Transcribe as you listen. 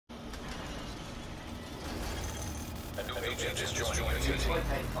agent is joining your team. I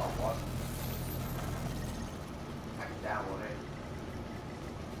can download it.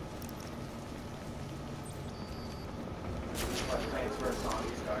 Transfer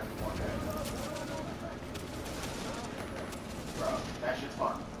zombies starting one day. Bro, that shit's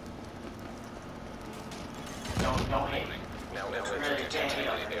fun. Don't hate me. Now enter Really the can't hate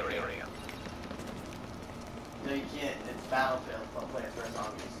on contaminated it. area. No, you can't. It's Battlefield, but Plants vs.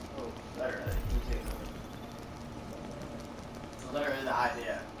 Zombies. Oh, literally. Literally the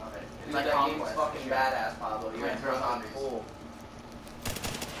idea of it. It's Dude, like that game's Conquest. fucking badass, Pablo. You're Plants vs. drunk and Zombies. full.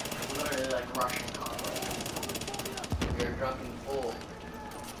 It's literally like Russian Conquest. You're drunk and full.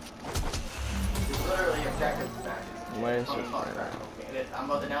 It's literally objective matches. Where is Fun he? as fuck, right? Okay, I'm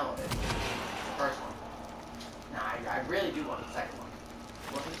about to download it. The first one. Nah, I really do want the second one.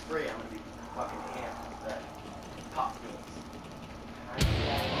 Once it's free, I'm gonna be fucking amped with that. Pop beans.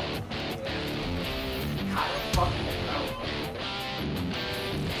 God, it's fucking incredible.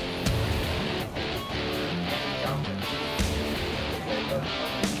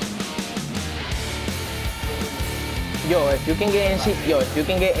 Yo, if you can get in, if you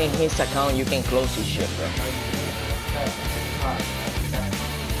can get in his account, you can close his shit, bro.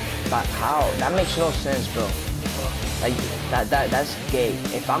 But how? That makes no sense, bro. Like that's gay.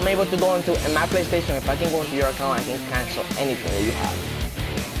 If I'm able to go into in my PlayStation, if I can go into your account, I can cancel anything that you have.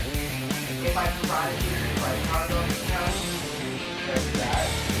 If I try to use the credit card on the account, there's that.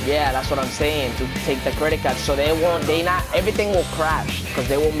 Yeah, that's what I'm saying. To take the credit card, so everything will crash because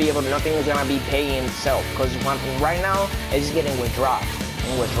they won't be able. Nothing is gonna be paying itself. Because right now it's getting withdrawn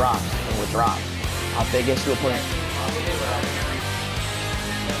and withdrawn and withdrawn. How big is your point?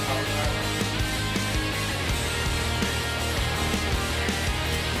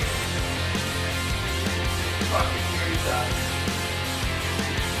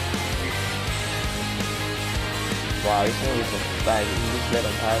 Wow, this nigga's a bag. You just let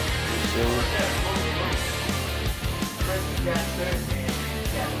him pass. You serious?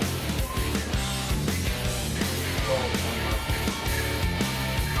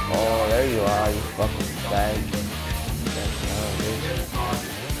 Oh, there you are, you fucking bag.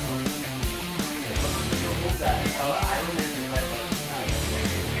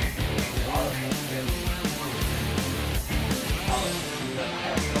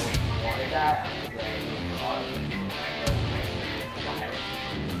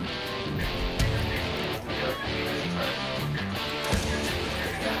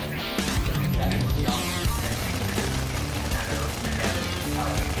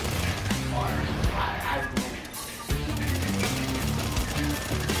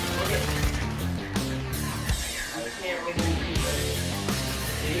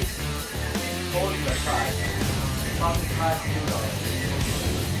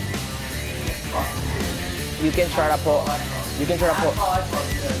 You can try to pull. You can try to pull.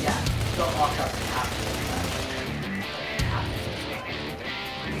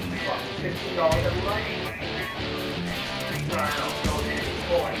 $15 everybody?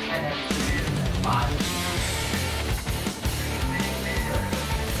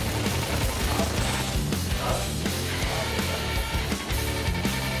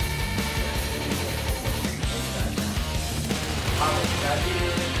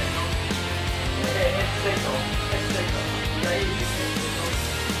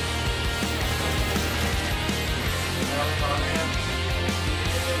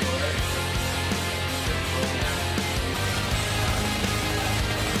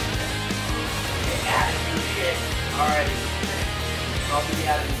 Alrighty. I'll be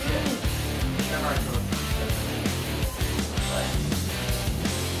out of the shit. Never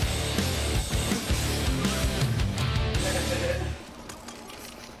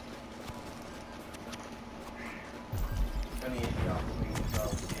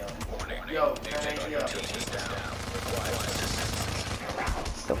Yo,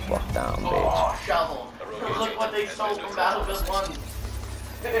 the fuck down, bitch. Oh, shovel. Look what they stole from Battlefield 1.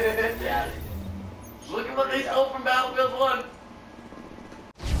 Yeah. Look at what they stole from Battlefield 1.